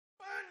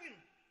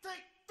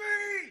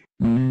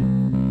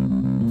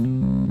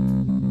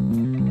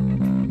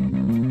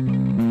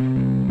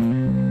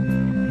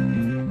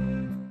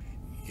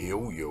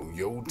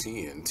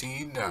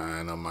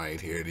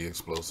Dinomight here, the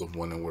explosive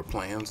one, and we're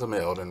playing some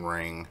Elden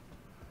Ring.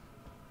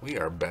 We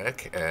are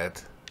back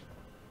at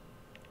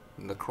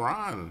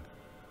Nokron.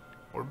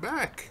 We're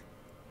back.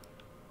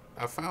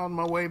 I found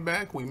my way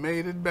back. We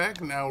made it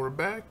back. Now we're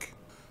back.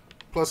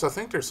 Plus, I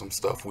think there's some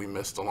stuff we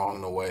missed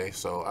along the way,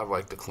 so I'd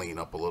like to clean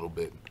up a little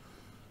bit.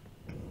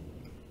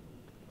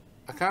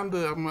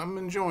 I'm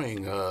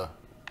enjoying,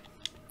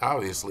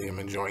 obviously I'm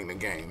enjoying the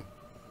game.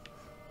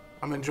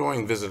 I'm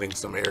enjoying visiting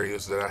some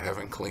areas that I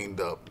haven't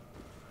cleaned up.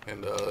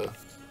 And,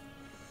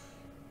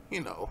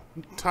 you know,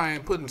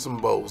 putting some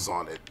bows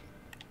on it.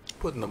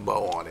 Putting a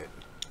bow on it.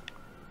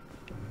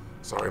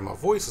 Sorry, my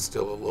voice is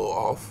still a little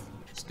off.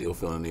 Still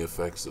feeling the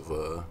effects of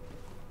the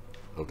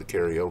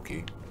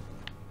karaoke.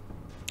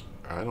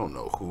 I don't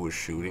know who is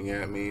shooting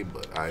at me,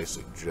 but I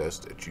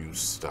suggest that you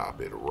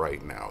stop it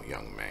right now,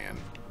 young man.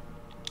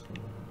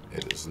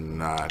 It is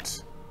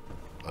not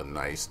a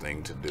nice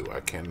thing to do.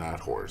 I cannot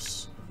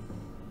horse,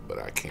 but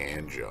I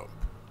can jump.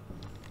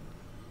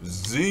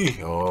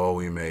 Z! Oh,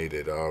 we made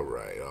it.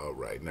 Alright,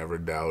 alright. Never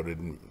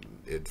doubted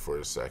it for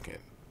a second.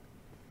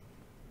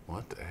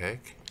 What the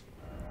heck?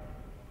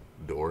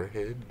 Door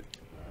head?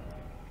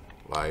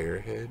 Liar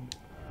head?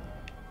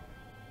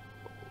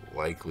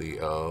 Likely.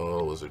 Oh,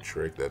 it was a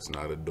trick. That's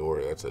not a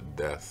door. That's a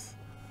death.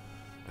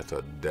 That's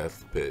a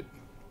death pit.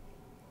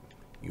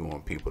 You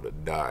want people to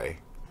die.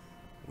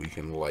 We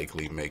can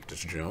likely make this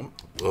jump.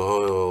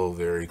 Oh,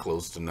 very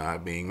close to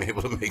not being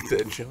able to make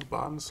that jump,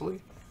 honestly.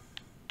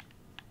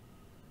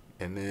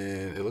 And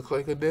then it looks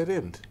like a dead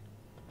end.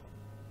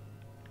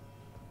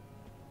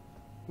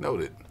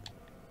 Noted.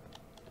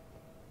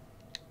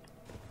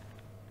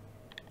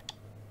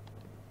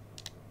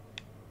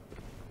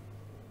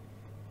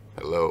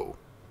 Hello.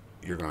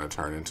 You're gonna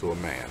turn into a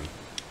man.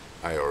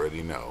 I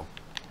already know.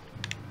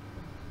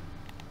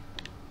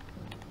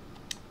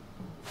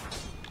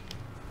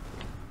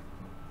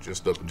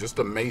 Just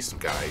a mace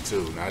guy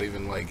too. Not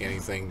even like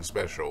anything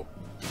special.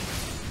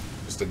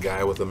 Just a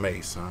guy with a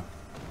mace, huh?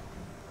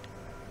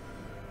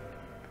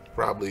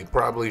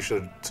 Probably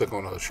should have took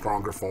on a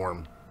stronger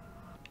form.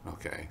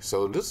 Okay,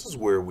 so this is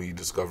where we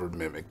discovered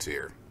Mimic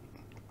Tear.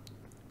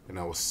 And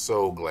I was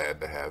so glad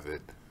to have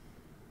it.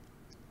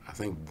 I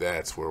think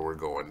that's where we're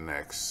going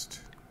next.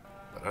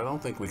 But I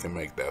don't think we can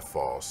make that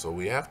fall. So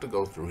we have to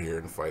go through here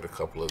and fight a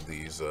couple of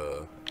these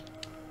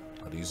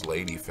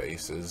lady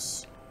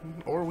faces.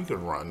 Or we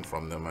could run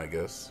from them, I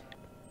guess.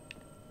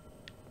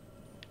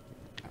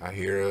 I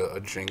hear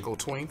a jingle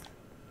twink.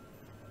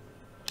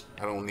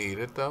 I don't need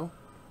it though.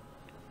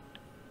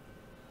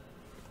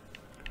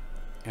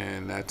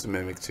 And that's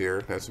Mimic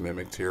Tear. That's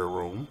Mimic Tear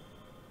room.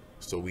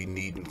 So we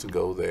need to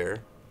go there.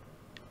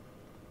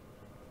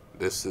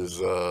 This is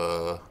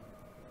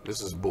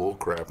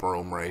bullcrap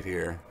room right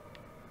here.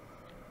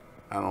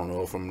 I don't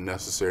know if I'm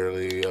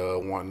necessarily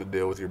wanting to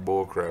deal with your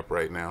bullcrap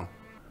right now.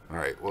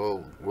 Alright,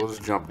 well, we'll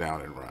just jump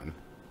down and run.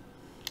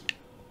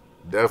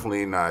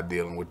 Definitely not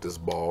dealing with this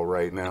ball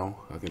right now.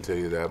 I can tell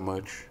you that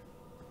much.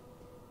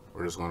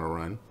 We're just gonna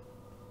run.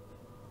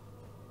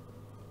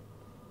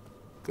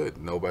 Good.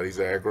 Nobody's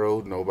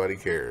aggroed. Nobody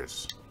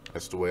cares.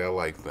 That's the way I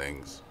like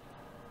things.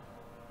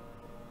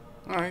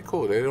 Alright,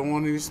 cool. They don't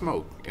want any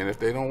smoke. And if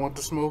they don't want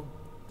the smoke...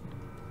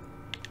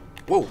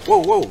 Whoa,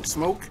 whoa, whoa!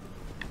 Smoke?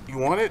 You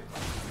want it?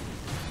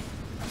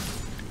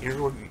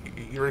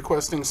 You're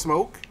requesting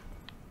smoke?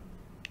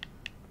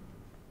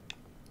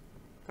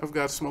 I've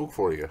got smoke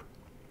for you.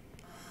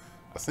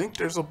 I think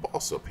there's a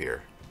boss up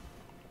here.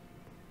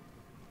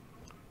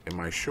 Am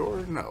I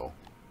sure? No.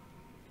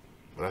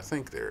 But I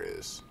think there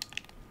is.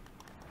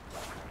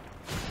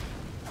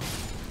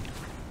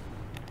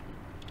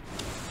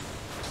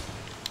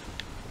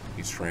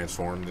 He's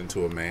transformed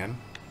into a man.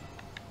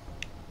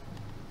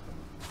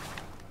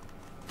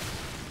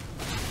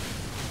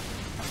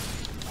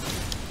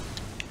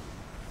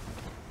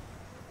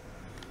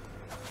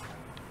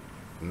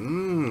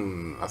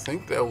 I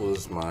think that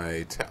was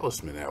my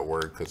talisman at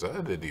work, because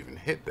I didn't even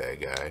hit that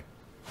guy.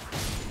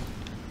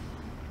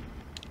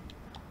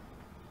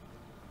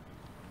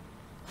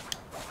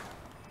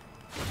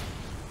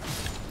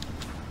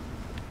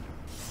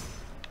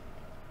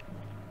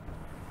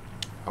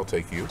 I'll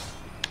take you.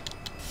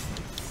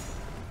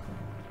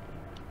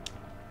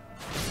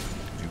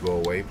 Could you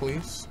go away,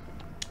 please?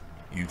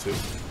 You too.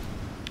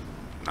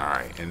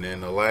 Alright, and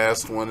then the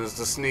last one is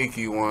the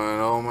sneaky one.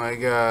 Oh my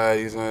god,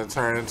 he's gonna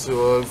turn into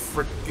a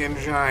freaking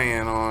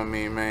giant on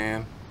me,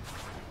 man.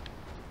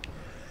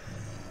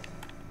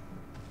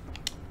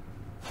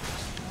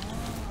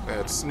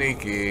 That's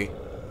sneaky.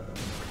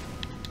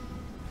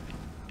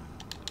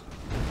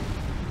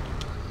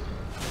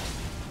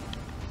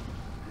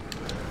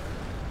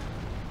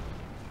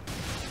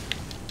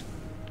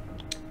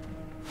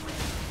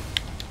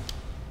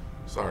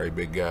 Sorry,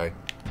 big guy.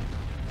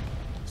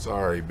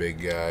 Sorry,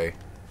 big guy.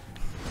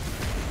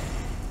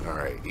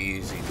 Alright,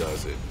 easy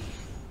does it.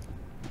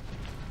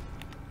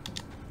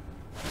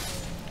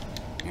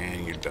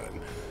 And you're done.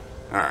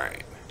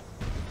 Alright.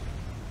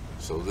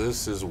 So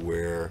this is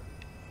where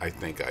I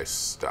think I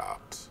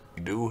stopped.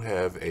 We do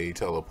have a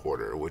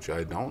teleporter, which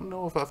I don't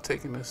know if I've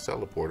taken this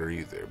teleporter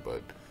either,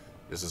 but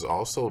this is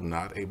also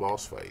not a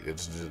boss fight.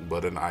 It's just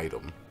but an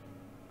item.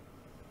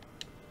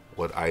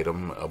 What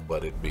item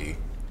but it be?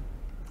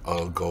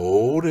 A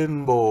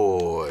golden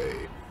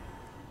boy.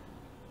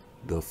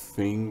 The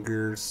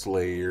Finger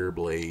Slayer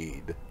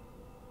Blaidd.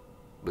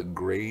 The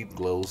Great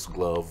Ghost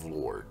Glove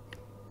Lord.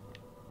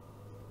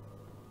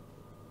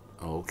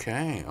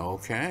 Okay,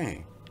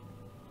 okay.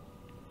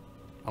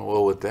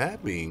 Well, with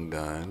that being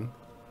done,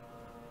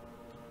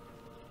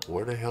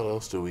 where the hell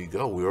else do we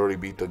go? We already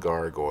beat the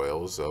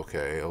gargoyles.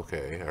 Okay,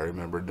 okay. I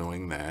remember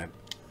doing that.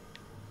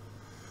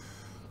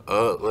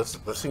 Let's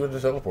see what the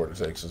teleporter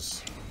takes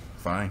us.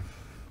 Fine.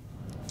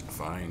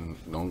 Fine.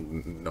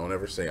 Don't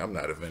ever say I'm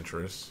not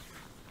adventurous.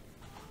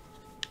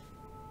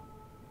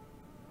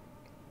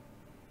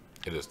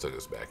 It just took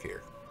us back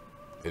here.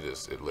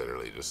 It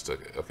literally just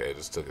took it. Okay, it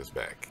just took us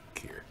back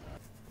here.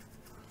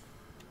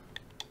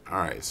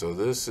 Alright, so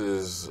this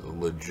is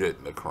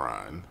legit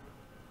Nokron.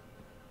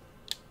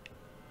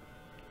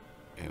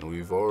 And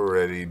we've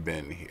already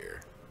been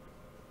here.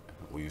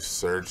 We've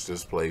searched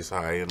this place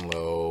high and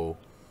low.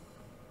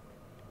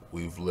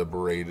 We've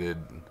liberated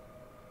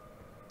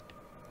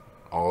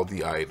all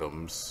the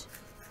items.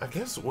 I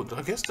guess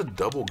the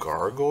double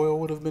gargoyle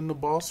would have been the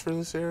boss for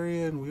this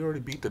area, and we already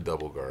beat the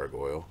double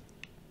gargoyle.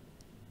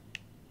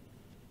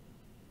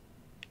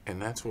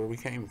 And that's where we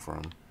came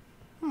from.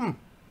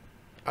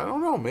 I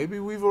don't know. Maybe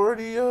we've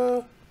already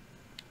done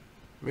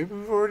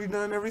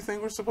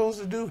everything we're supposed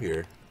to do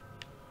here.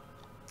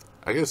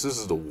 I guess this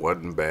is the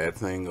one bad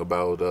thing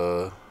about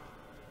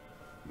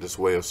this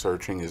way of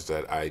searching, is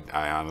that I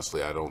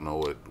honestly I don't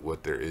know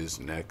what there is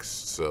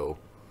next. So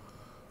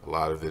a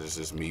lot of it is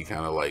just me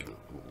kind of like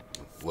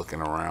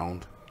looking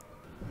around.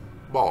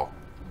 Ball.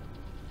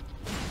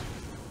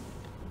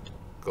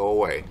 Go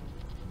away.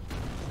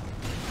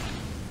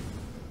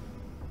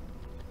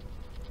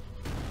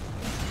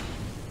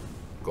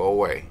 Go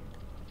away.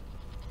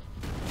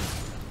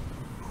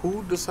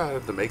 Who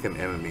decided to make an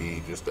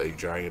enemy just a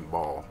giant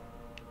ball?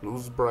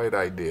 Whose bright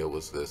idea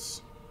was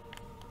this?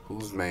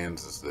 Whose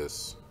man's is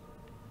this?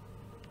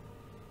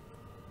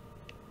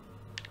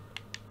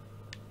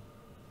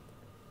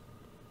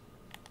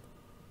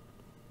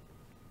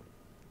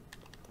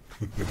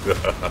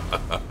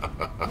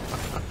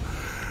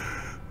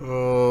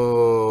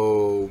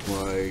 Oh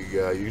my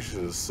god, you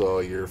should have saw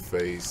your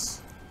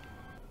face.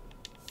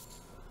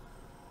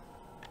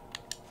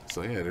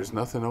 So yeah, there's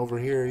nothing over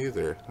here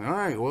either.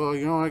 Alright, well,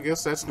 you know, I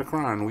guess that's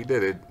Nokron. We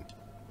did it.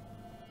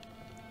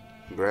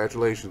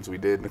 Congratulations, we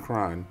did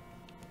Nokron.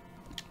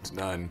 It's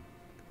done.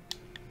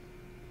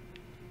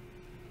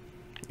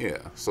 Yeah,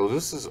 so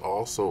this is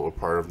also a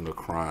part of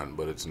Nokron,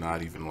 but it's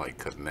not even, like,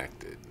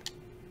 connected.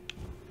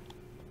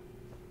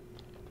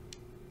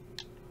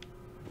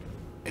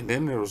 And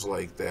then there was,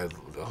 like, that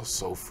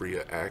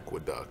Sofria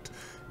Aqueduct.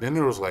 Then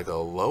there was, like, a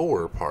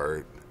lower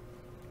part.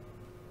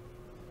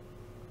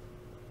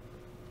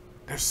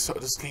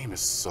 This game is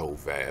so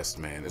vast,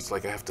 man. It's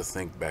like I have to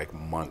think back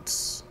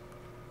months.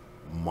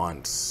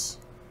 Months.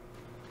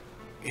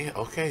 Yeah,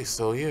 okay,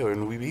 so yeah,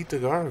 and we beat the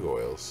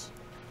gargoyles.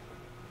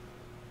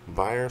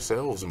 By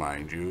ourselves,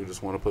 mind you.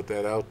 Just want to put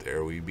that out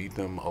there. We beat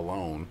them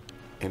alone.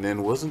 And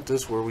then wasn't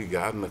this where we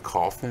got in the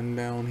coffin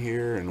down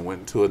here and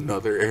went to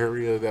another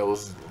area that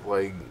was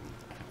like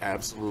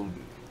absolute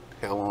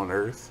hell on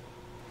earth?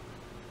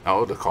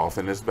 Oh, the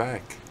coffin is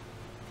back.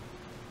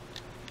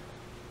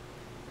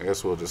 I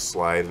guess we'll just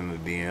slide in the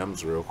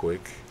DMs real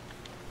quick.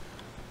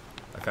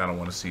 I kind of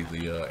want to see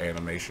the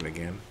animation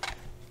again.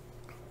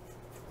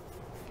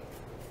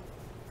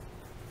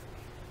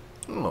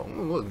 Oh,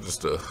 look,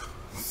 just a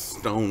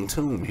stone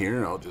tomb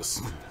here. I'll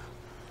just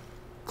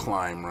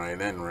climb right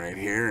in right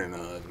here and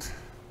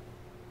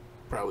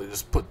probably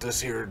just put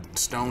this here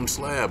stone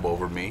slab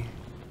over me.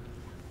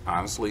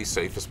 Honestly,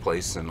 safest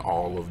place in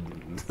all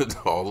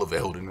of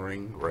Elden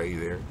Ring, right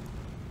there.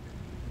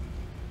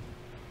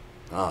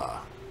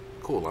 Ah.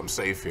 Cool, I'm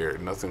safe here.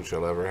 Nothing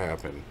shall ever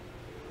happen.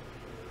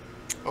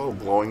 Oh,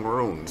 glowing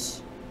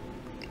runes.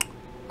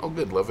 Oh,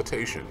 good,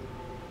 levitation.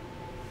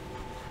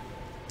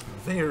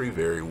 Very,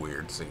 very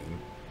weird scene.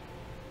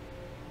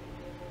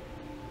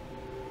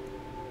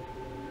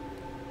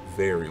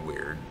 Very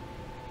weird.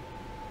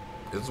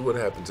 This is what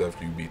happens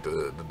after you beat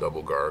the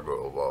double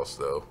gargoyle boss,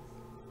 though.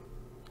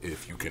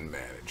 If you can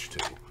manage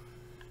to.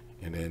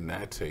 And then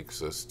that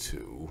takes us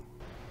to...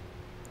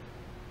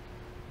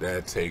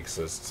 That takes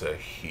us to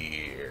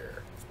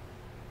here.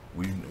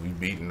 We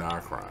beat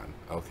Nokron.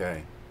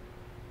 Okay.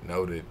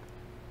 Noted.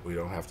 We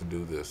don't have to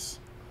do this.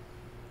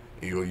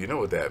 You know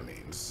what that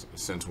means.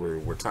 Since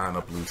we're tying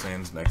up loose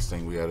ends, next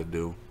thing we gotta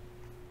do.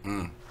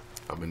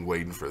 I've been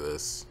waiting for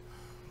this.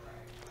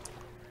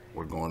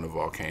 We're going to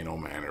Volcano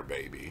Manor,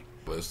 baby.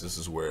 This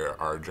is where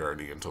our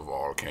journey into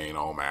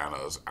Volcano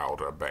Manor's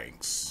Outer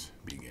Banks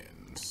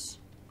begins.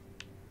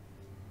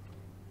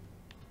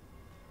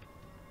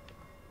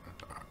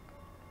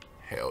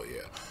 Hell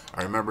yeah.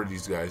 I remember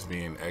these guys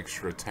being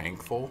extra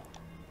tankful.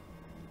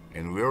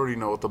 And we already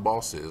know what the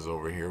boss is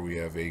over here. We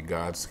have a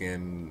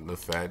godskin, the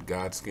fat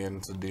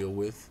godskin to deal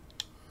with.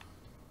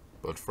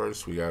 But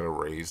first we gotta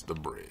raise the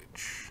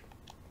bridge.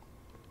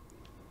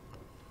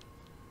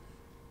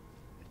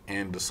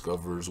 And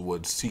discovers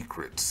what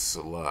secrets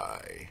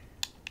lie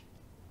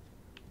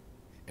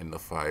in the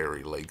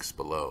fiery lakes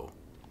below.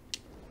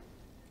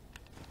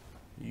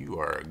 You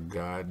are a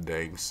god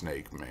dang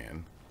snake,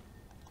 man.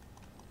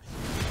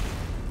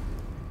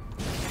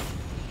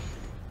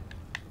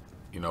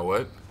 You know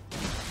what?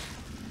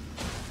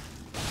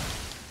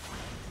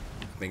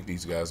 I think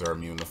these guys are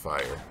immune to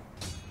fire.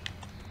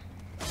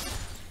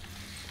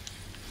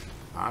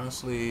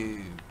 Honestly,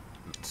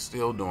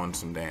 still doing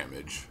some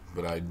damage,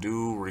 but I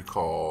do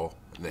recall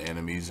the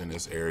enemies in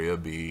this area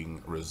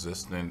being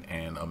resistant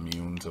and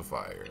immune to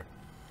fire.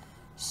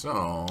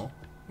 So,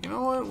 you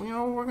know what? You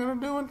know what we're gonna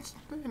do?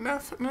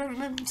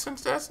 And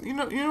since that's you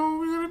know what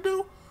we're gonna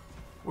do?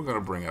 We're gonna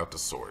bring out the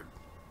sword.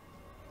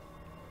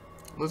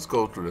 Let's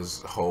go through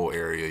this whole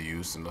area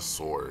using the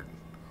sword.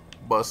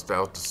 Bust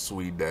out the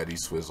sweet daddy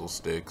swizzle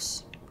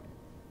sticks.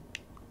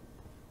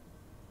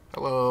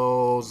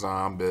 Hello,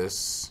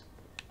 zombies.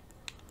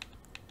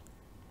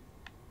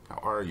 How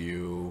are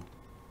you?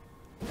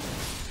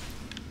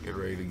 Get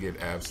ready to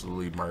get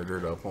absolutely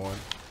murdered up on.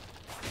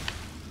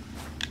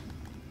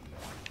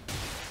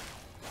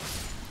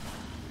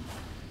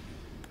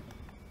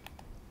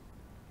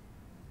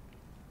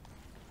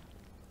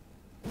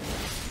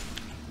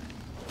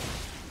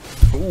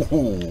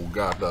 Ooh,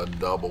 got the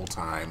double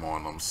time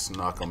on them.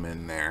 Snuck them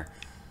in there.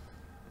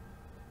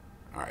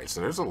 Alright,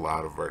 so there's a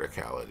lot of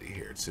verticality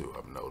here too,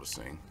 I'm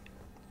noticing.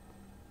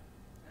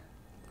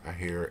 I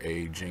hear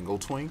a jingle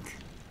twink.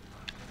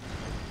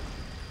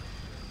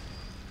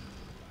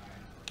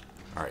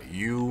 Alright,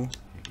 you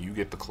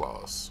get the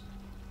claws.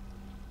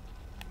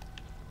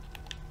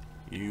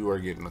 You are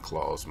getting the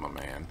claws, my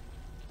man.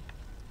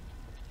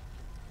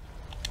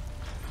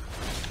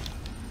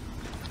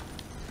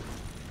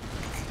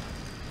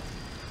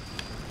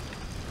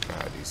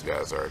 God, these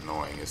guys are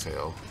annoying as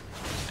hell.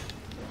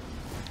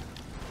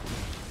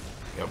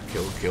 Yep,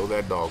 kill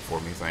that dog for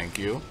me, thank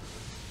you.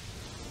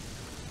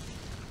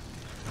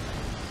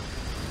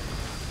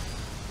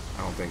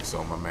 I don't think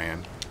so, my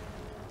man.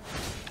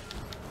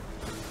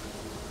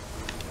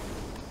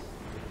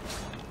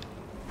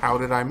 How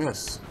did I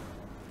miss?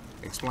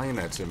 Explain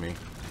that to me.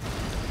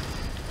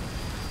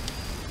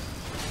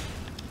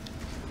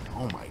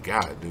 Oh my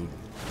god, dude.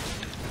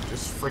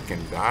 Just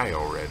freaking die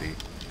already.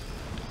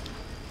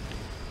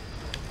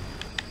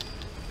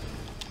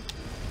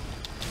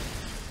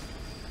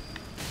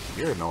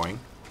 You're annoying.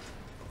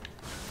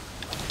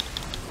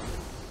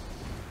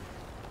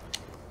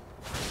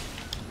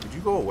 Did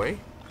you go away?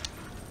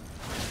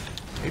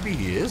 Maybe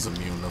he is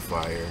immune to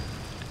fire.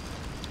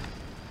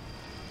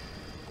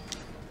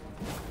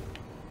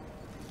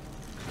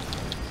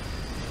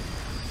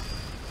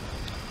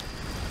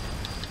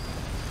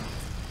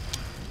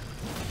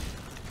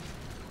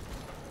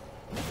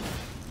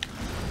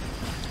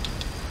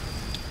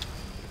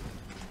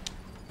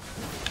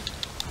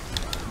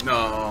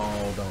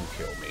 No, don't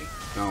kill me.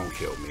 Don't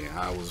kill me.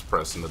 I was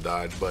pressing the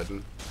dodge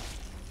button.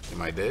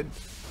 Am I dead?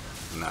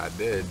 Not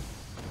dead.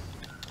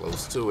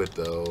 Close to it,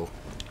 though.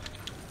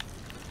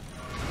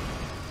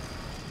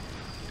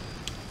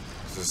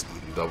 Just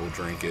double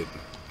drink it.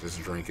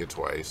 Just drink it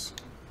twice.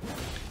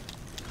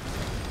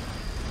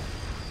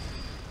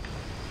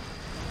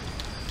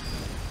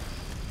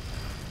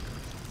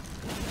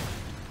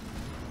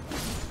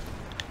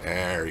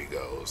 There he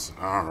goes.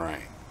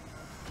 Alright.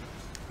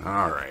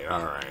 Alright.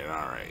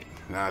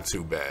 Not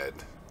too bad.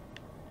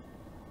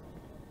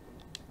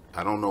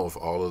 I don't know if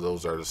all of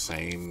those are the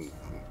same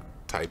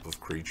type of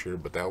creature,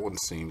 but that one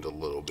seemed a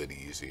little bit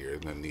easier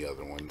than the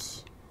other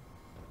ones.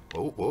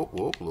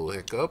 Whoa, little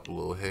hiccup.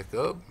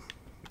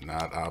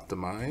 Not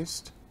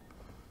optimized.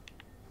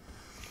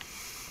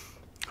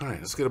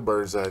 Alright, let's get a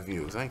bird's eye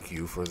view. Thank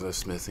you for the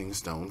smithing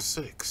stone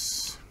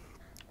 6.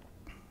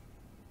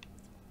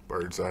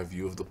 Bird's eye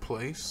view of the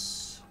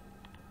place.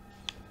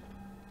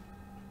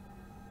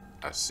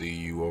 I see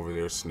you over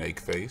there, snake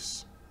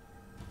face.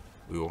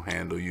 We will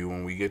handle you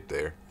when we get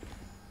there.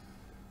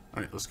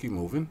 Alright, let's keep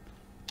moving.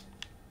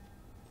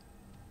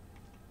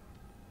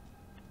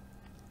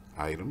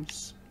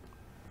 Items.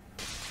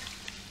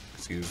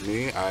 Excuse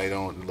me, I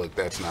don't... Look,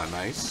 that's not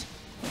nice.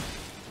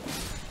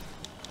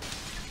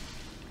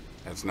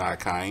 That's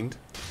not kind.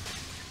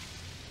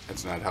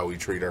 That's not how we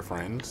treat our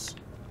friends.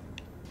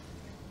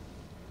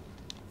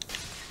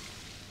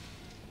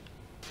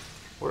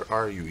 Where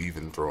are you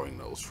even throwing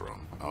those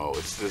from? Oh,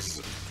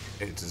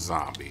 it's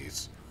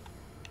zombies.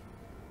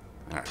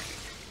 Alright.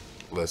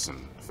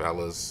 Listen,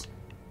 fellas.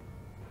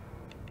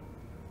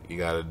 You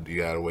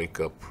gotta wake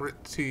up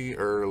pretty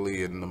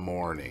early in the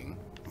morning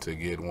to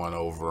get one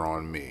over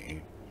on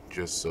me.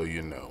 Just so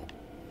you know.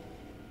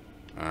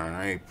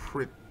 Alright,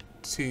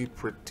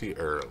 pretty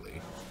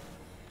early.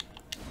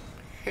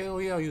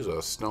 Hell yeah, I'll use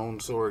a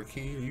stone sword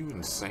key. Are you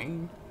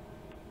insane?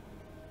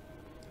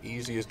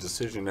 Easiest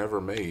decision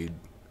ever made.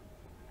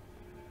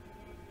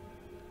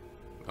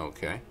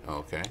 Okay,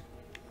 okay.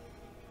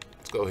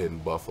 Let's go ahead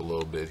and buff a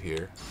little bit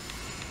here.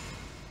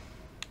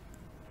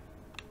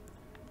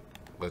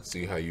 Let's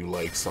see how you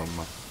like some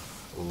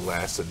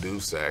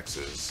Lacedeus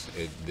axes.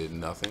 It did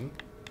nothing.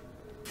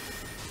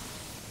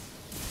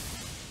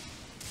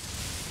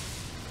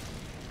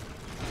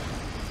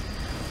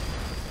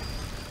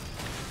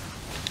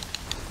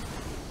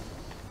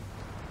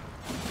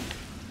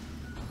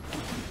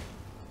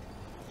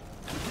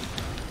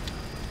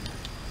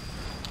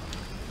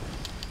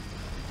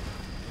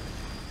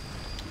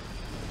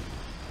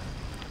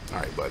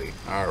 Alright, buddy.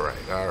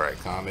 Alright,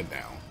 calm it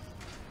down.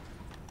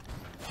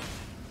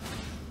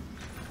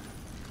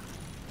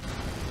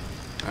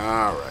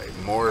 Alright,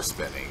 more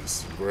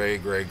spinnings.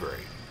 Great.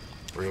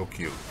 Real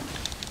cute.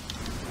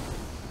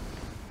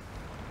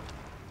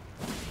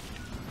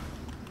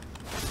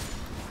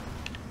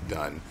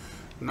 Done.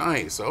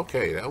 Nice.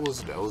 Okay, that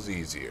was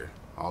easier.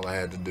 All I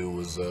had to do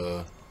was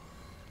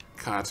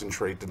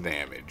concentrate the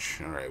damage.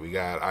 Alright, we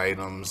got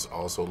items.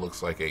 Also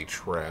looks like a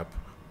trap.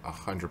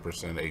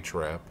 100% a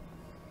trap.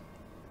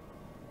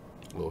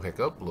 Little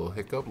hiccup, little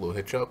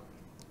hitch up.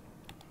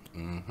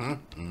 I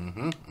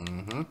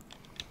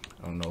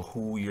don't know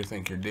who you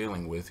think you're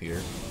dealing with here.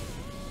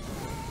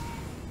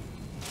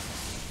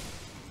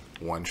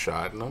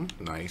 One-shotting them.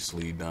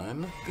 Nicely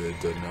done. Good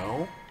to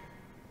know.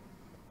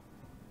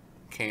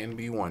 Can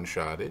be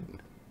one-shotted.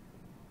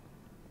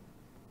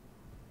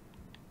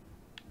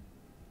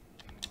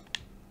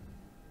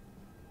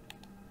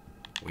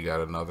 We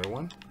got another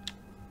one.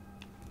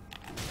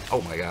 Oh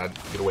my god,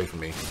 get away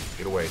from me.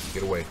 Get away,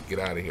 get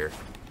out of here.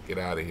 Get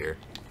out of here.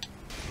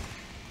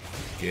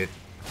 Get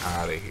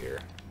out of here.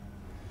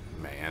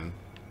 Man,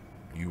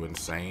 you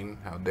insane?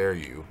 How dare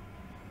you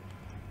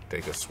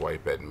take a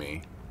swipe at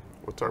me?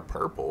 What's our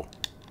purple?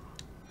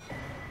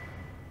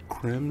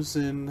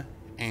 Crimson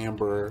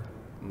Amber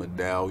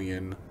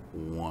Medallion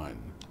 1.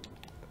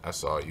 I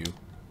saw you.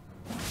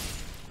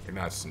 You're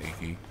not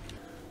sneaky.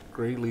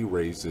 Greatly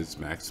raises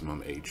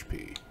maximum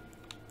HP.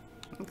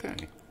 Okay.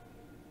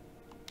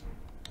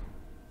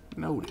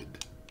 Noted.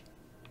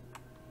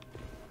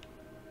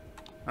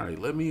 Alright,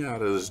 let me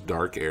out of this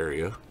dark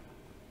area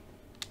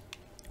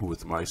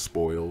with my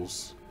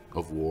spoils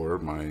of war,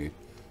 my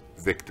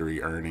victory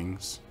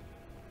earnings.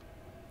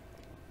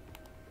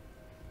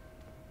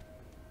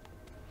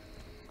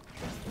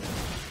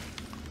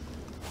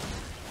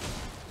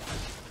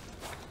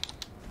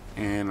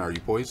 And are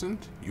you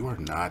poisoned? You are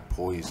not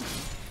poisoned.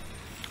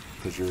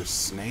 Because you're a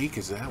snake?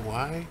 Is that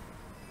why?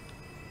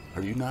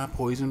 Are you not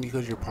poisoned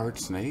because you're part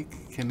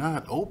snake?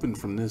 Cannot open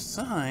from this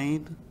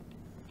side.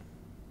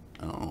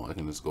 Oh, I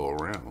can just go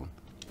around.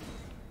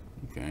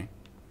 Okay.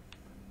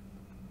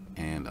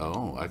 And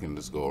oh, I can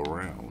just go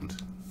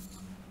around.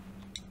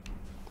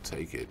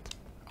 Take it.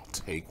 I'll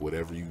take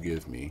whatever you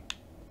give me.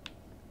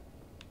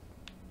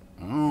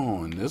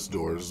 Oh, and this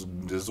door is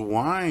just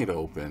wide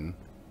open.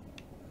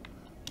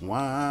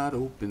 Wide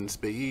open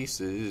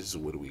spaces.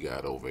 What do we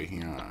got over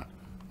here?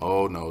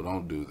 Oh, no,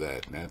 don't do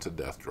that. That's a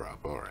death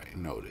drop. Alright,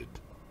 noted.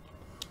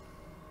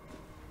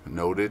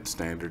 Noted.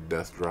 Standard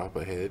death drop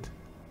ahead.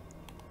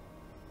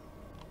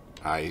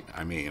 I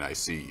mean, I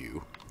see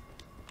you.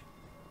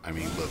 I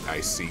mean, look,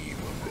 I see you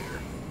up there.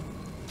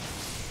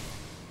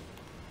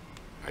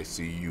 I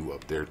see you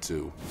up there,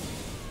 too.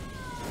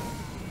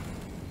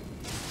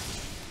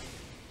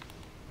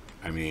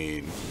 I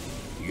mean,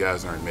 you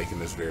guys aren't making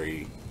this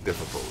very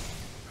difficult.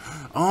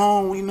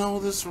 Oh, we know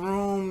this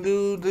room,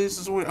 dude. This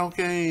is where,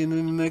 okay, and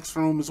then the next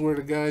room is where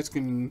the guys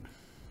can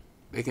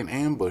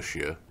ambush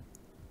you.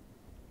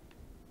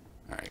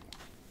 Alright,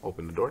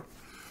 open the door.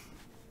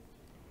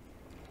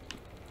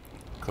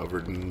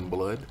 Covered in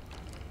blood.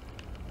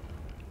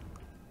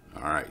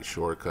 Alright,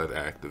 shortcut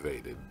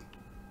activated.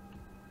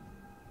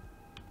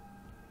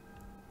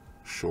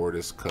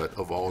 Shortest cut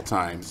of all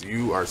times.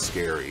 You are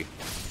scary.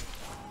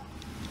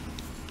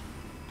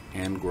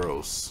 And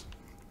gross.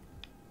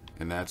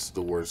 And that's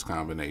the worst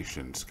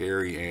combination.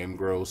 Scary and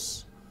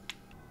gross.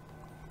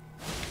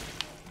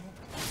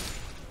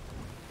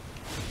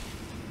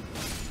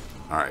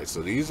 Alright,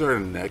 so these are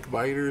neck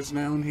biters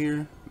down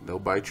here. They'll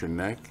bite your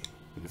neck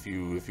if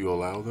you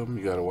allow them.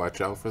 You gotta watch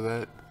out for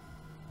that.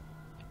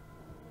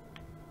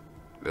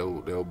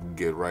 They'll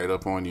get right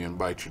up on you and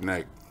bite your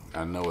neck.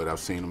 I know it. I've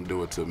seen them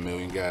do it to a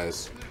million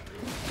guys.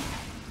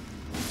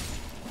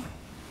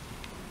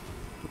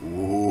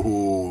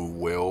 Ooh,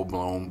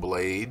 well-blown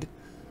Blaidd.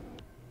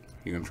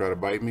 You gonna try to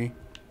bite me?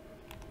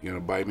 You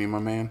gonna bite me, my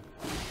man?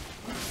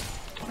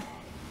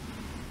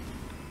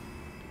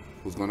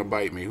 Who's gonna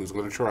bite me? Who's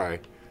gonna try?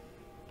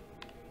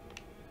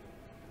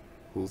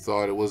 Who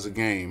thought it was a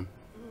game?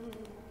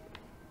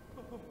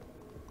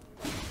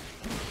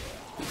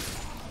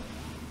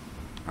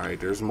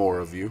 Alright, there's more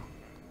of you.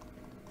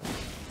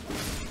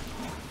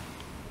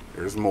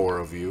 There's more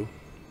of you.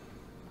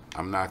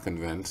 I'm not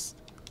convinced.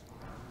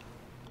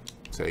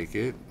 Take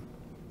it.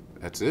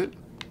 That's it?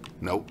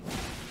 Nope.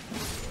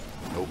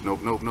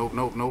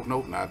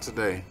 Nope. Not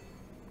today.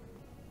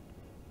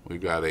 We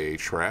got a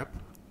trap.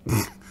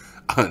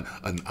 an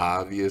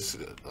obvious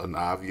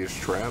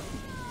trap.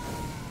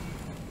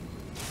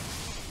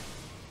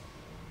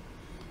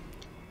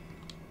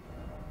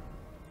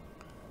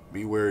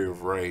 Be wary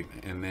of right,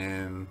 and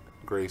then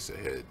grace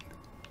ahead.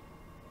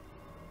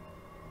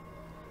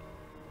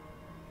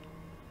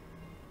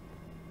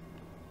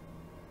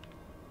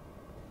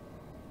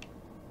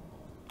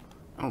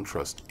 I don't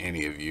trust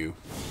any of you.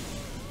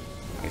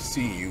 I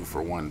see you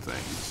for one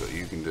thing, so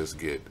you can just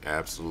get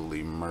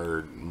absolutely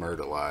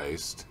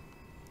murderized.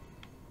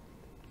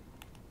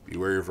 Be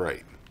wary of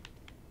right.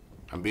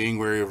 I'm being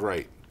wary of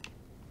right.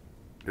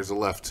 There's a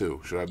left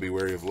too. Should I be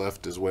wary of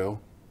left as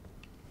well?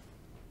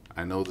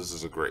 I know this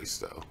is a grace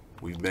though.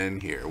 We've been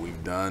here.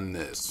 We've done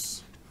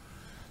this.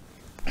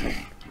 We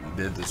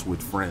did this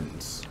with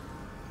friends.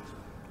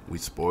 We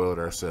spoiled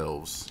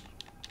ourselves.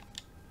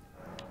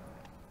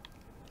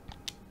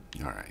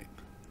 Alright.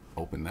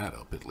 Open that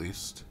up at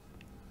least.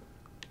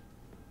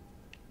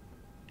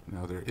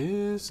 Now there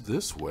is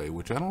this way,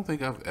 which I don't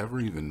think I've ever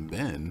even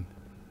been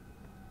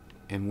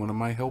in one of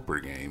my helper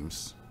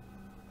games.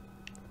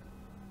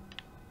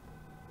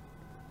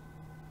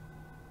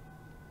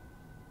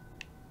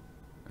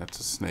 That's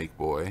a snake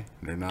boy.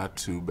 They're not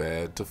too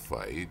bad to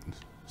fight,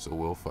 so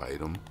we'll fight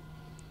them.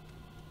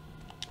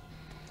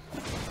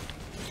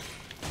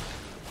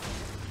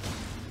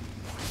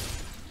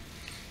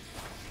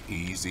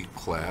 Easy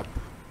clap.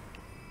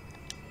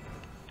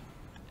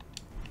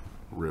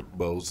 Rip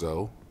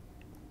bozo.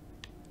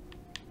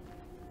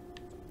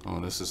 Oh,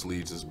 this just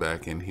leads us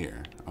back in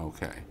here.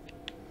 Okay.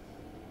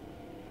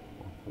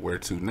 Where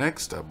to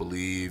next? I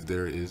believe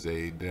there is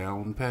a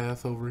down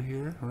path over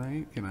here,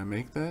 right? Can I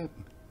make that?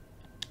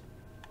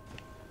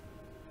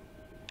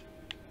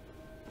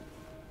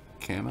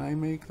 Can I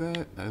make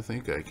that? I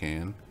think I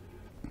can.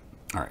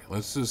 Alright,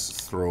 let's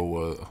just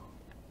throw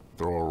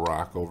a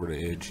rock over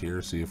the edge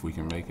here, see if we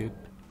can make it.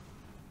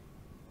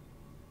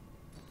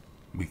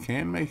 We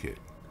can make it.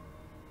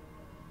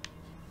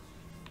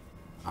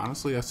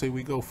 Honestly, I say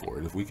we go for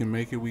it. If we can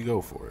make it, we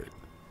go for it.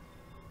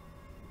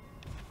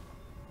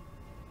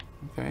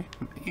 Okay,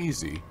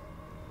 easy.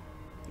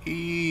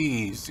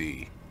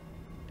 Easy.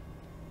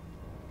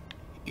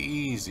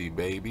 Easy,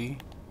 baby.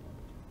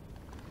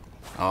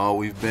 Oh,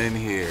 we've been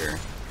here.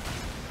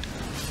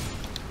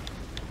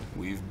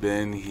 We've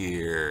been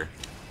here.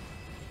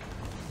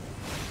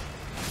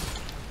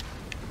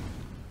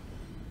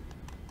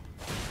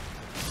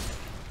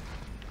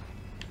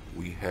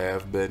 We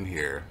have been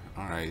here.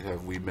 Alright,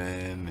 have we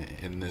been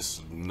in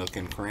this nook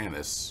and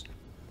crannis?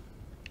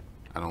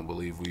 I don't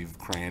believe we've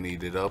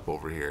crannied it up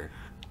over here.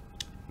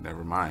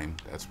 Never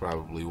mind. That's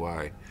probably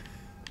why.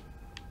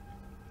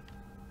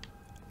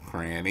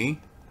 Cranny.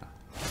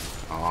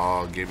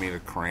 Oh, give me the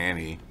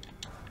cranny.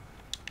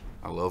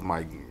 I love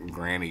my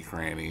granny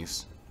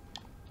crannies.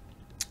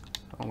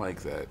 Don't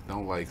like that.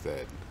 Don't like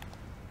that.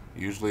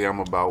 Usually I'm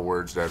about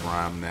words that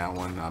rhyme. That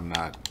one I'm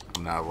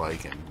not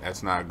liking.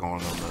 That's not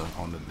going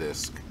on the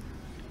disc.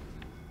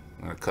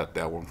 I'm gonna cut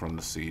that one from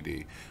the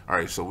CD.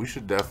 Alright, so we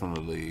should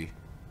definitely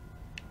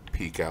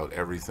peek out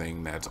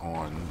everything that's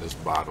on this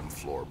bottom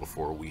floor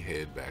before we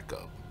head back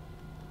up.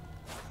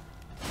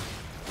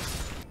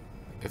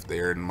 If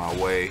they're in my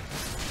way,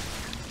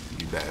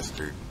 you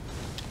bastard.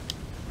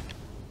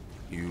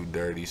 You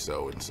dirty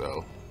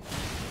so-and-so.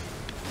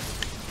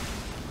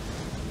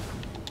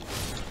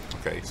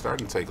 Okay,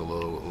 starting to take a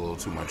little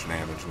too much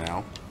damage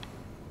now.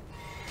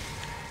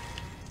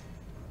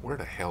 Where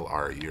the hell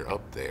are you? You're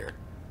up there.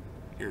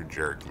 You're a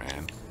jerk,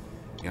 man.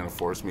 You're gonna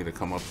force me to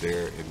come up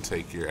there and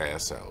take your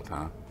ass out,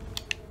 huh?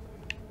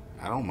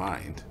 I don't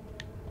mind.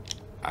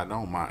 I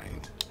don't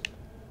mind.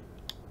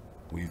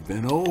 We've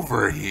been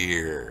over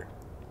here.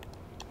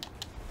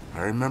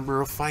 I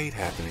remember a fight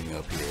happening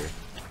up here.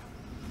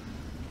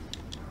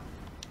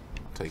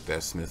 Take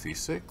that Smithy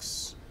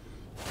 6.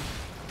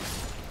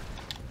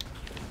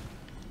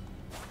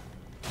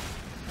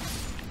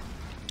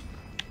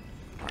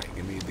 Alright,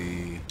 give me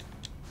the...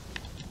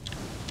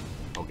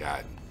 Oh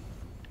god.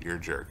 You're a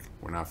jerk.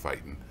 We're not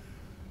fighting.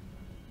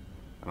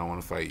 I don't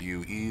want to fight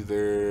you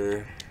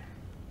either.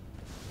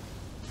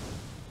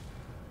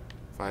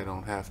 If I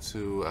don't have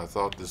to. I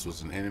thought this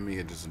was an enemy.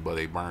 It is but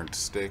a burnt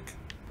stick.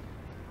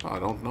 Oh, I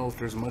don't know if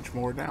there's much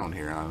more down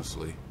here,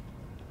 honestly.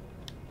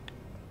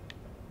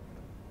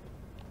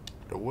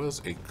 There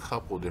was a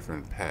couple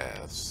different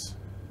paths.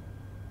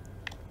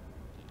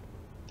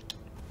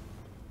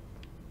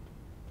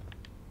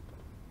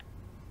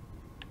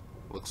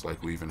 Looks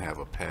like we even have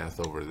a path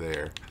over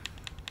there.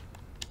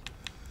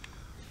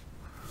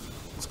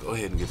 Let's go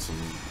ahead and get some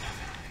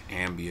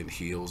ambient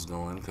heals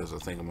going, because I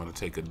think I'm going to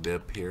take a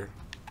dip here.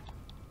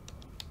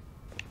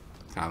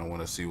 Kind of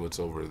want to see what's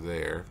over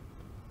there.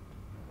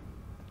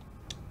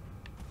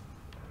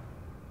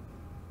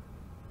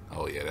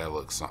 Oh yeah, that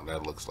looks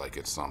like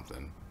it's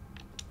something.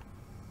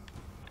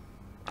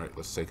 All right,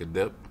 let's take a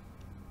dip.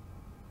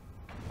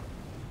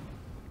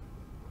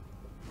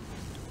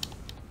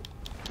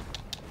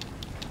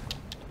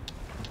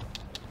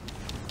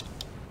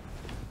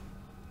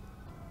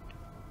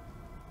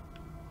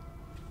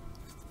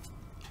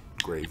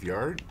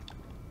 Graveyard.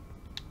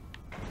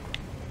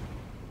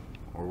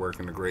 We're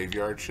working the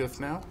graveyard shift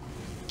now.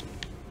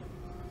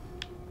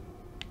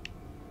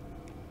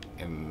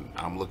 And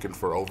I'm looking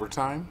for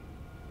overtime.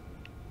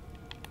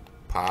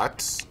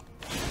 Pots.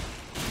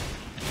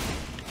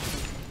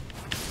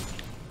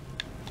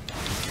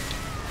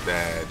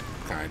 That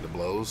kind of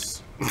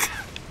blows.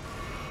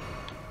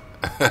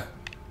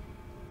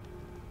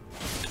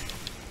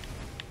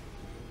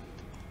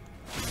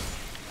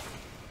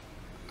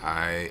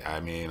 I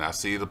mean, I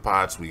see the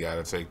pots. We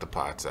gotta take the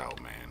pots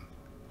out, man.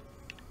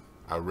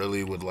 I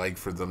really would like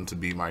for them to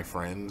be my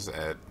friends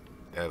at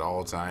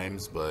all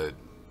times, but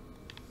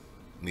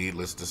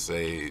needless to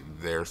say,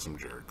 they're some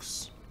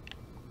jerks.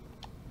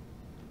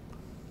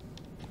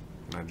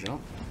 Can I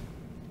jump?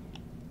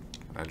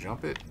 Can I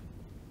jump it?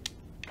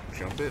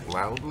 Jump it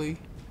loudly?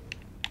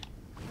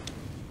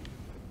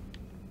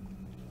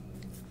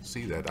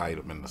 See that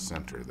item in the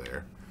center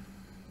there.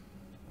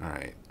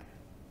 Alright.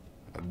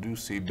 I do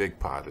see Big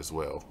Pot as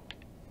well.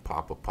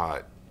 Papa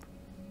Pot.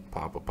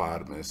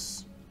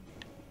 Papa-potamus.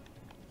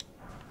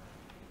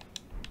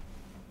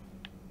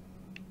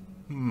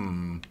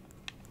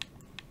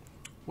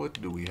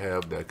 What do we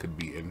have that could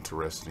be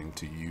interesting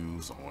to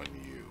use on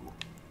you?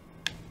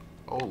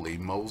 Holy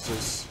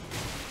Moses.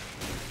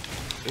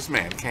 This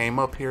man came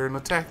up here and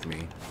attacked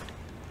me.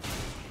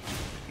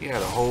 He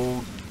had a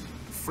whole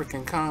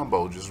freaking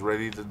combo just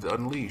ready to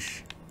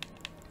unleash.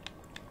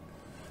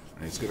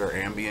 Let's get our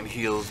ambient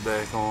heals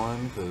back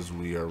on because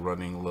we are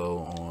running low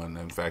on,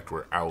 in fact,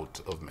 we're out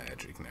of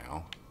magic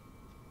now.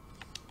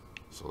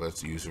 So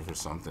let's use it for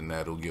something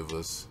that'll give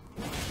us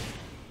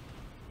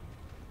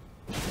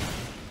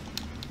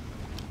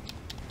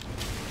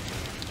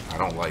I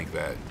don't like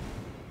that.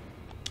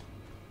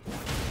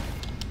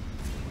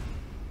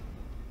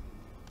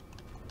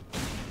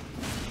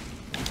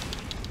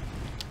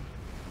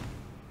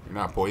 You're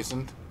not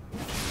poisoned?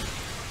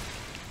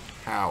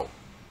 How?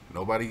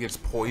 Nobody gets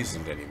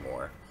poisoned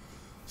anymore.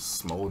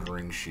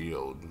 Smoldering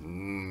shield.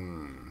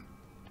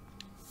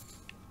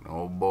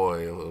 Oh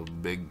boy, a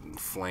big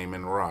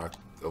flaming rock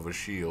of a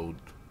shield.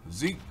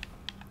 Zeke.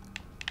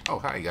 Oh,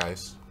 hi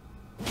guys.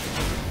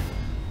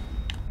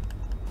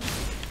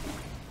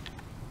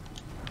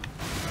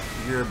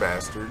 You're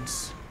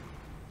bastards.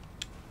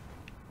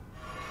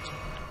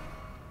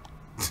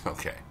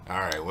 Okay.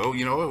 Alright, well,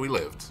 you know what? We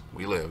lived.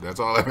 We lived. That's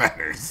all that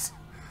matters.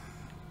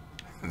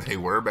 They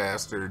were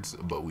bastards,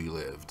 but we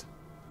lived.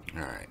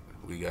 Alright.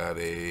 We got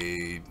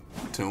a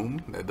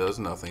tomb that does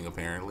nothing,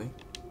 apparently.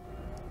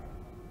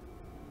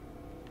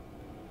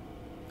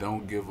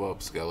 Don't give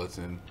up,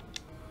 skeleton.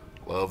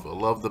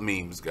 Love the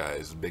memes,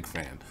 guys. Big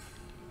fan.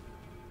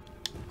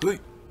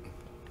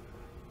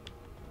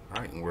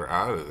 Alright, and we're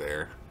out of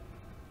there.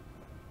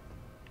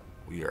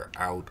 We are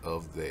out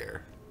of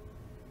there.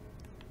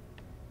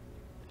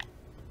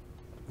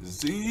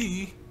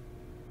 Z.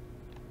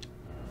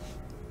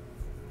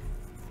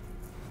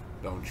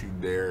 Don't you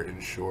dare, in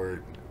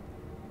short,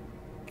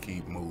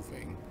 keep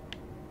moving.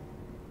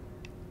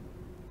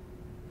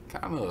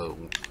 Kind of.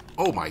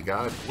 Oh my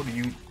God! What are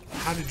you?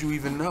 How did you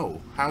even know?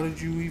 How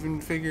did you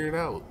even figure it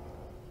out?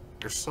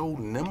 You're so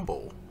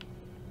nimble.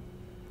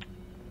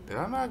 Did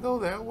I not go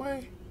that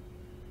way?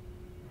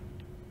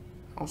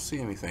 I don't see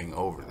anything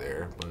over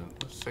there, but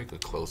let's take a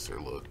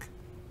closer look.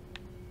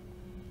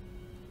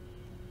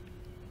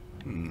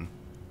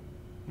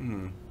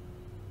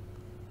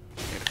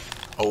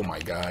 Oh my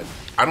God.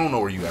 I don't know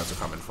where you guys are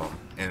coming from.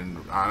 And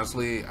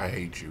honestly, I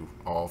hate you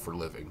all for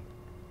living.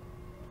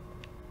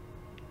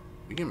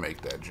 We can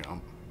make that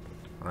jump,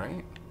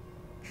 right?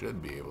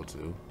 Should be able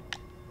to.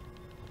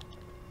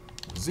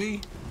 Z.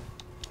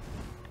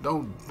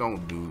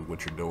 Don't do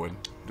what you're doing.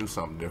 Do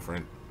something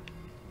different.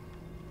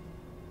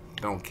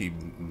 Don't keep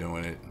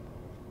doing it.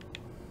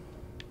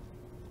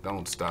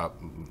 Don't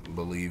stop.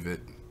 Believe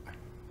it.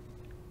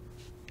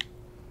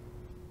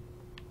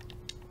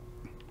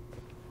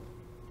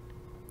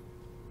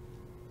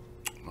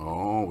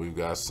 Oh, we've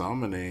got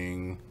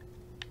summoning.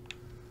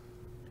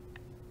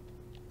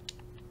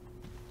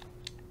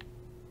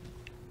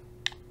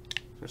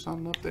 Is there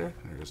something up there?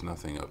 There's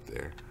nothing up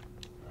there.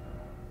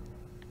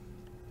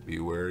 Be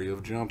wary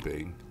of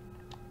jumping.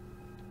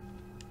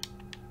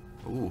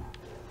 Ooh.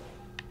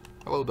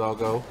 Hello,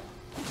 doggo.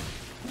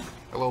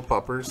 Hello,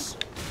 puppers.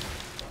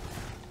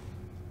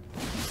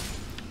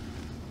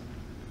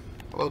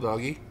 Hello,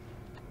 doggy.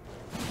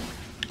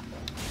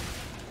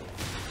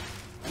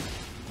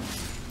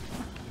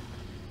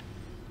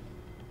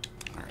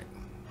 Alright.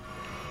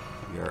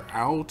 We are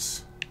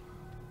out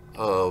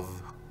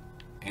of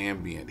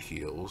ambient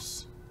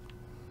heals.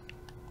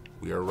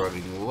 We are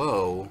running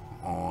low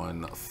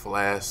on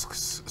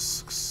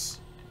flasks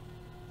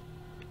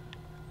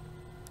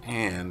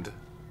and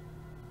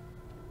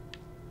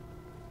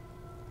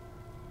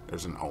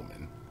there's an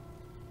omen.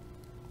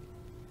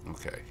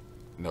 Okay,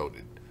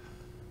 noted.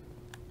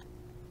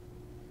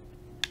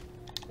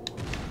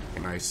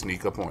 Can I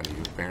sneak up on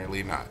you?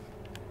 Apparently not.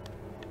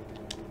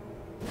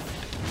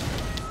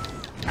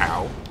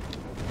 Ow.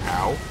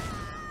 Ow.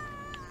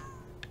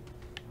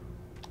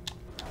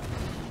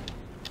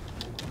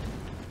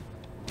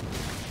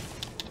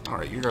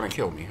 Alright, you're gonna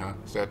kill me, huh?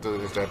 Is that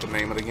the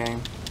name of the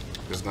game?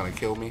 Just gonna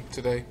kill me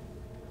today?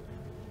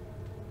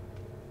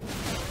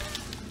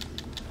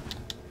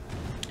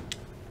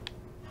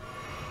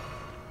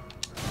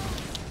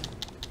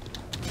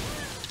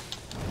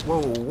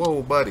 Whoa,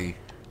 whoa, buddy.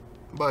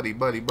 Buddy,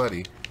 buddy,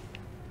 buddy.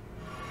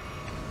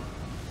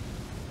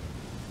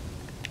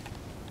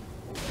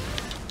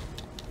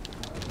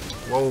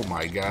 Whoa,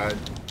 my God.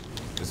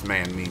 This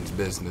man means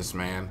business,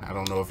 man. I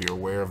don't know if you're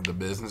aware of the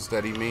business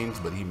that he means,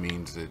 but he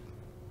means it.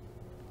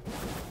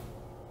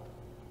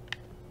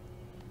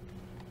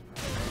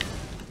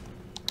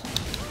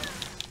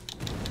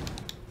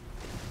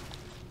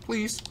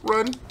 Please,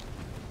 run.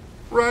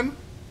 Run.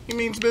 He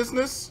means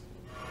business.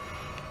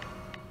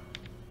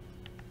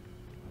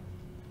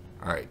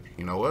 Alright,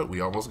 you know what? We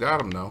almost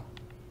got him, though.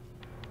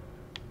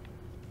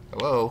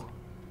 Hello?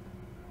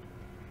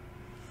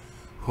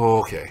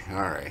 Okay,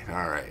 alright,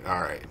 alright,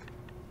 alright.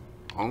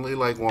 Only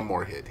like one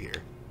more hit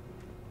here.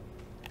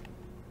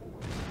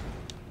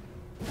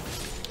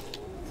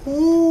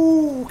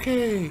 Ooh,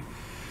 okay.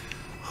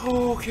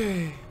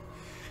 Okay.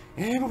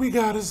 And we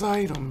got his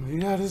item. We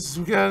got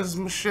his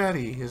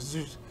machete.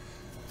 His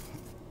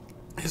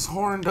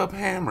horned up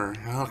hammer.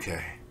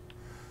 Okay.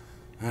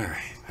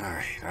 Alright,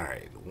 alright,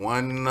 alright.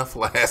 One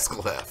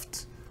flask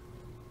left.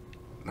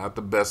 Not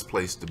the best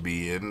place to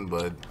be in,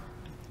 but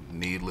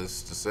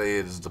needless to say,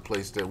 it is the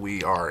place that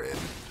we are in.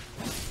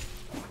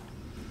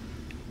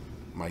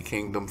 My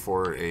kingdom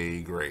for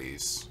a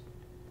graze.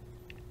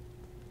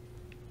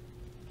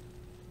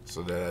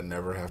 So that I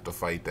never have to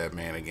fight that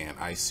man again.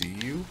 I see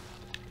you.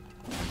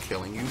 I'm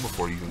killing you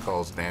before you can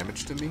cause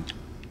damage to me.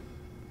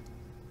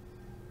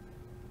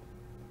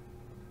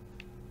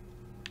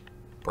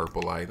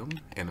 Purple item.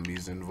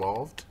 Enemies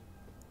involved?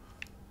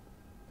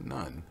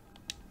 None.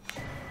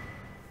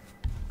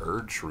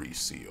 Erdtree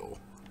seal.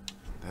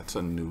 That's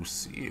a new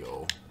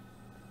seal.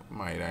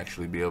 Might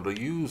actually be able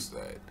to use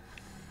that.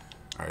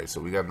 Alright, so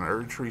we got an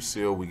Erdtree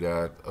seal. We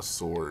got a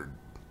sword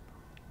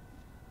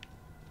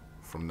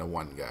from the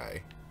one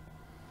guy.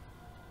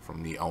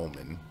 From the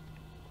Omen.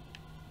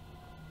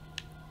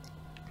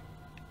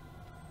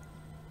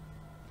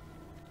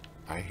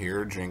 I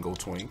hear Jingle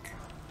Twink.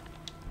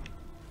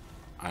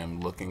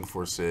 I'm looking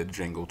for said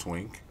Jingle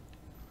Twink.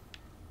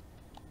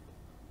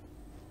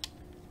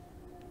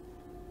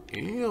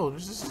 Ew,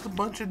 there's just a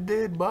bunch of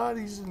dead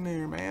bodies in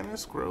there, man.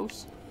 That's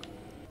gross.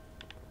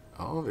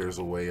 Oh, there's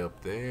a way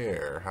up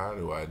there. How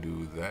do I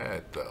do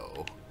that,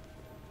 though?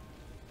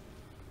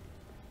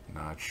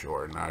 Not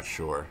sure, not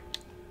sure.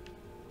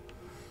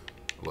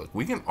 Look,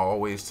 we can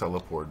always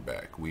teleport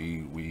back.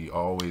 We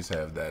always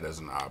have that as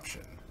an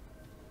option.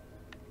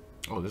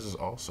 Oh, this is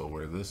also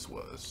where this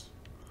was.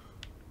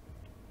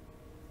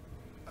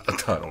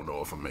 I don't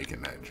know if I'm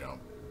making that jump.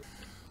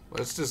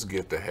 Let's just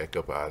get the heck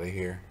up out of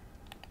here.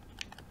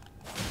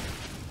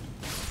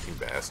 You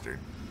bastard.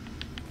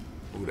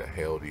 Who the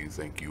hell do you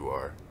think you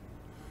are?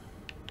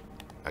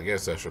 I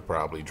guess I should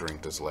probably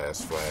drink this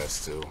last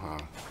flask too, huh?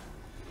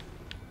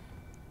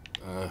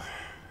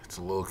 It's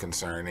a little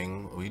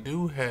concerning. We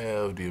do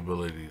have the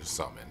ability to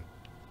summon.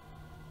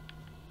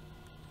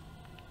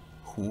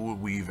 Who would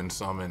we even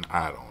summon?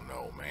 I don't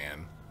know,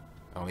 man.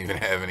 I don't even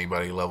have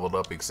anybody leveled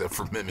up except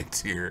for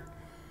mimics here.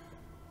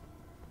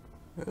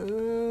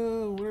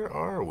 Where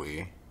are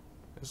we?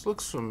 This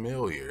looks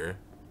familiar.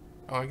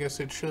 Oh, I guess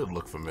it should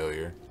look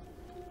familiar.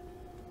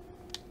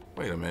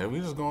 Wait a minute,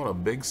 we just going a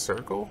big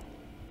circle?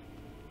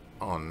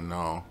 Oh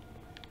no.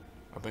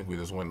 I think we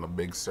just went in a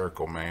big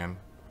circle, man.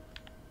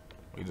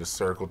 We just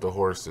circled the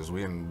horses.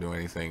 We didn't do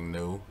anything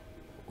new.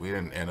 We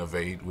didn't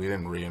innovate. We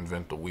didn't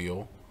reinvent the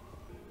wheel.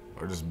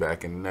 We're just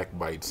back in neck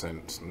bite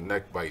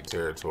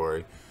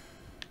territory.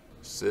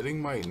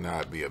 Sitting might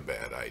not be a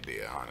bad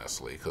idea,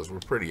 honestly, because we're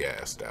pretty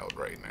assed out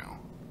right now.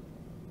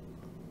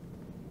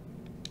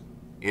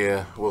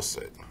 Yeah, we'll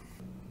sit.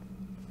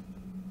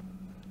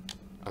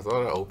 I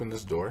thought I opened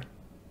this door.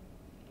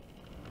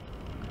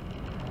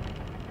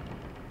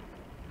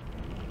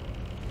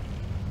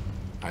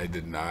 I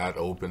did not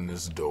open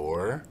this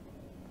door.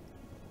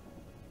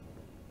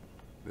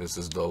 This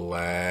is the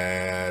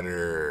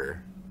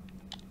ladder.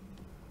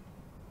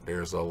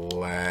 There's a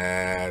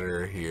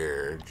ladder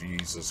here.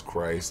 Jesus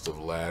Christ of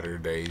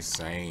Latter-day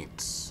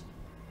Saints.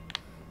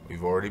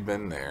 We've already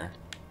been there.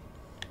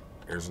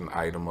 There's an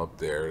item up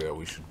there that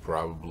we should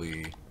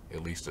probably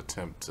at least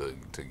attempt to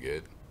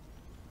get.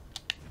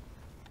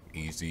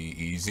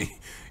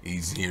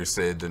 Easier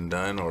said than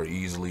done, or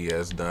easily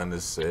as done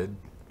as said.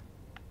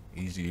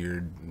 Easier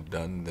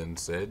done than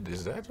said.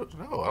 Is that?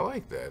 No, I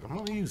like that. I'm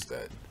gonna use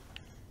that.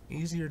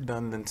 Easier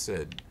done than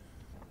said.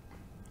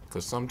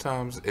 Because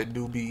sometimes it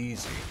do be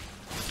easy.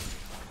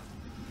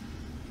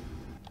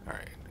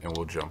 Alright, and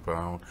we'll jump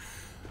out.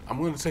 I'm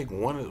going to take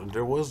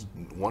there was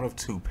one of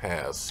two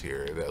paths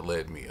here that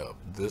led me up.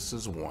 This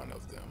is one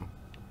of them.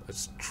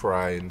 Let's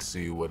try and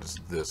see what is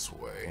this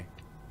way.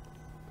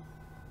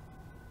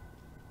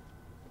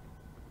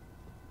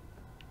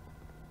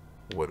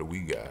 What do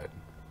we got?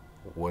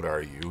 What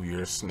are you?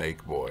 You're a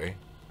snake boy.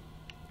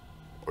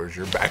 Where's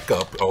your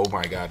backup? Oh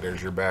my god,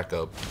 there's your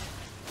backup.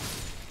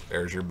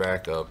 There's your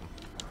backup.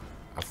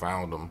 I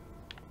found him.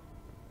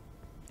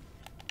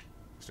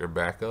 Is there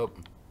backup?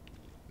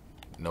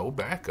 No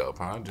backup,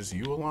 huh? Just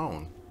you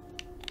alone.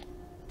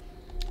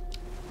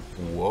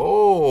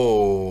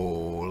 Whoa.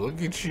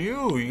 look at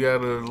you. You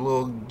got a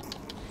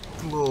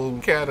little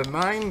cat of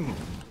nine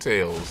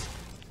tails.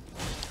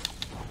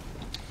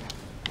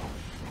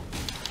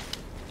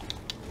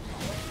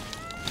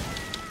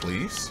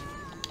 Please.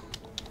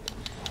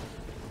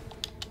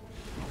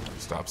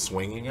 Stop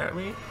swinging at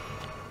me.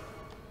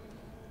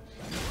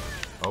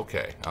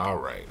 Okay,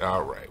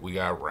 alright, we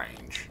got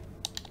range.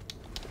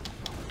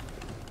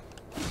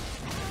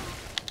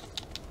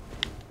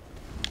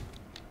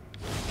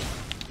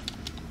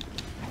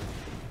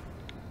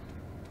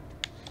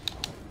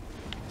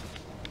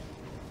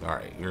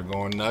 Alright, you're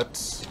going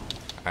nuts.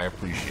 I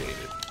appreciate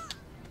it.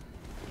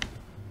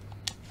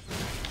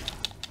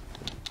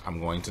 I'm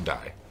going to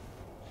die.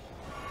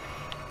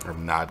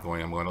 I'm not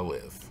going, I'm going to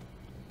live.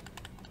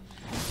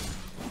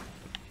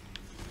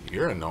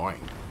 You're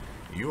annoying.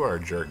 You are a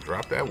jerk.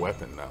 Drop that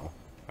weapon now.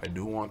 I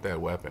do want that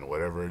weapon.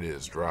 Whatever it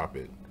is, drop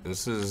it.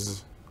 This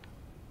is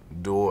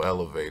dual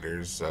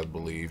elevators, I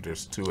believe.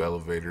 There's two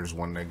elevators.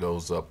 One that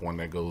goes up, one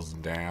that goes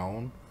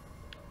down.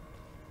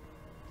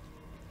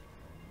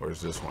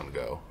 Where's this one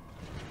go?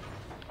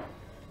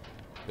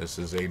 This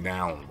is a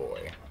down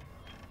boy.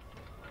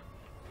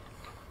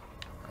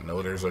 I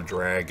know there's a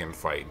dragon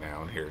fight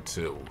down here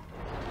too.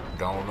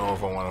 Don't know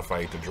if I want to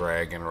fight the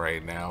dragon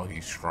right now.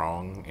 He's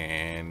strong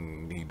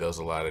and he does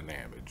a lot of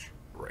damage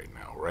right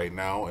now. Right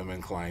now, I'm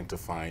inclined to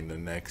find the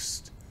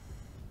next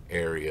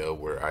area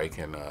where I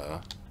can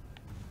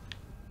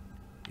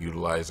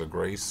utilize a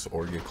grace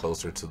or get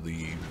closer to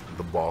the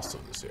boss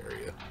of this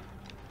area.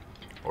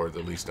 Or at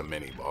least a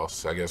mini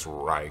boss. I guess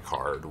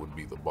Rykard would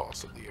be the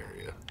boss of the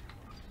area.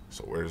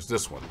 So where does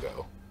this one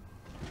go?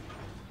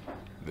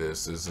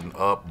 This is an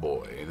up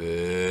boy.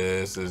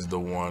 This is the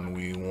one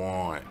we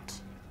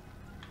want.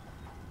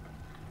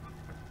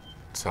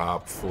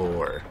 Top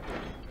floor.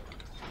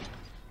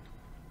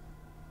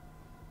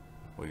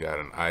 We got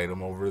an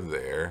item over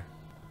there.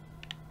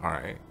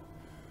 Alright.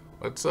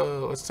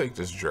 Let's take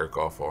this jerk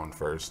off on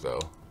first though.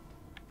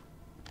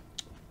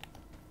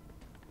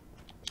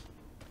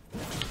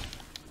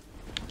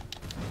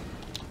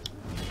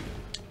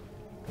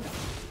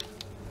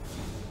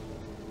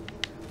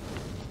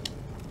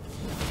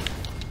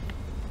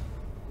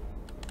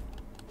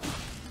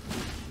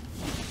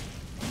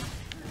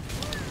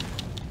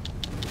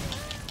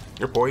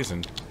 You're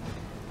poisoned.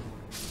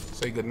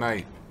 Say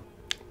goodnight.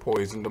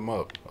 Poisoned him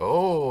up.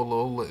 Oh, a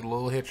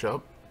little hitch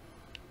up.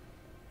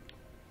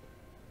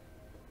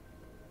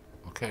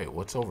 Okay,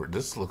 what's over?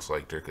 This looks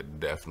like there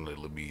could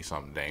definitely be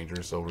something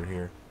dangerous over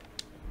here.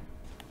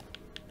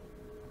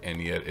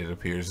 And yet it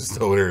appears as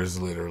though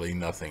there's literally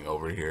nothing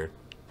over here.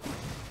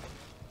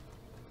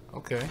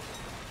 Okay.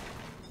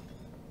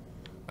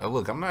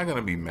 Look, I'm not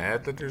gonna be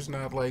mad that there's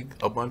not like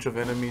a bunch of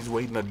enemies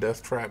waiting to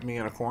death trap me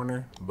in a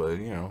corner, but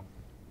you know.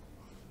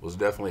 Was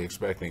definitely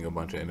expecting a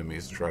bunch of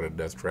enemies to try to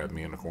death trap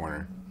me in the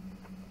corner.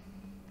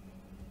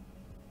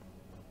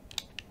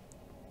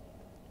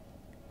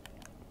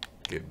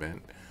 Get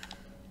bent.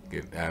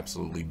 Get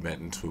absolutely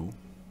bent in two.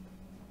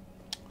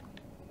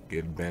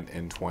 Get bent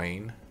in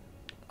twain.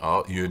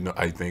 Oh, you know,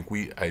 I think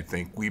we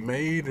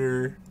made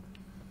her.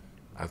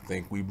 I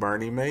think we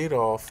Bernie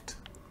Madoffed.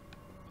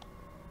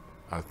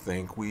 I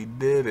think we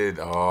did it.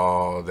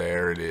 Oh,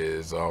 there it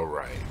is. All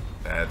right.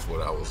 That's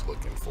what I was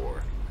looking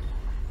for.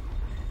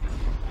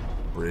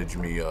 Bridge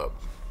me up.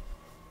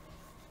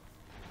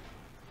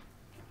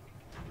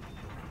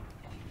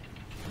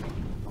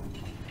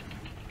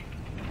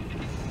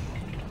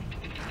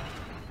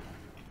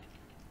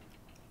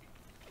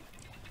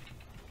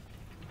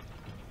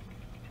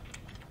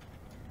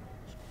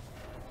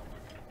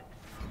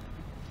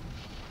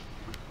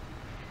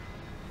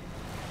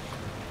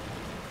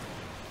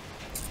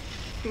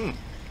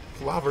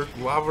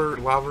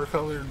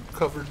 Lava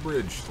covered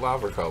bridge.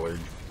 Lava colored.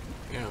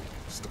 Yeah,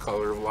 it's the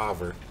color of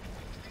lava.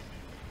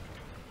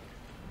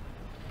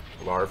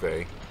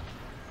 Larvae.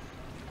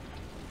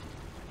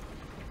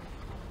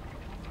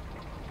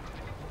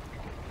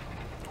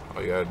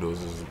 All you gotta do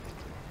is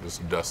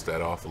just dust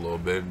that off a little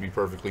bit. It'd be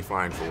perfectly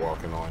fine for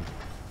walking on.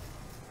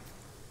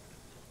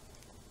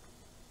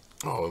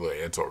 Oh, look,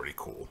 it's already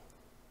cool.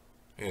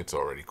 It's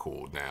already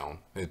cooled down.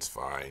 It's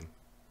fine.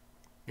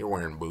 You're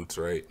wearing boots,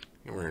 right?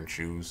 You're wearing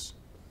shoes.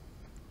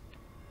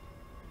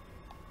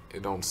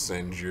 It don't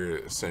send your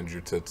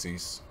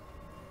tootsies.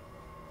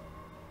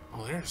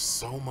 Oh, there's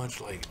so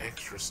much like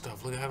extra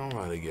stuff. Look, I don't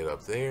know how to get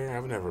up there.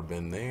 I've never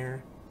been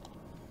there.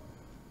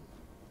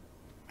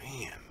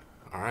 Man.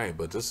 Alright,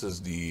 but this is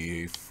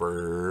the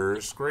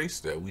first grace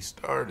that we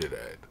started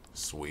at.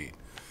 Sweet.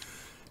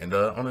 And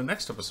on the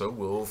next episode,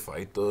 we'll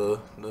fight the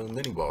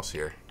mini-boss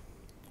here.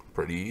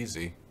 Pretty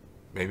easy.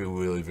 Maybe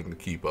we'll even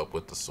keep up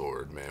with the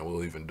sword, man.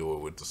 We'll even do it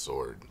with the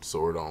sword.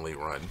 Sword only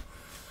run.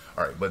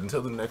 Alright, but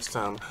until the next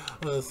time,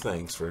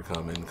 thanks for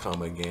coming.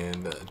 Come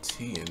again.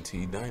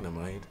 TNT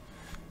Dinomight.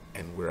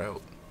 And we're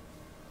out.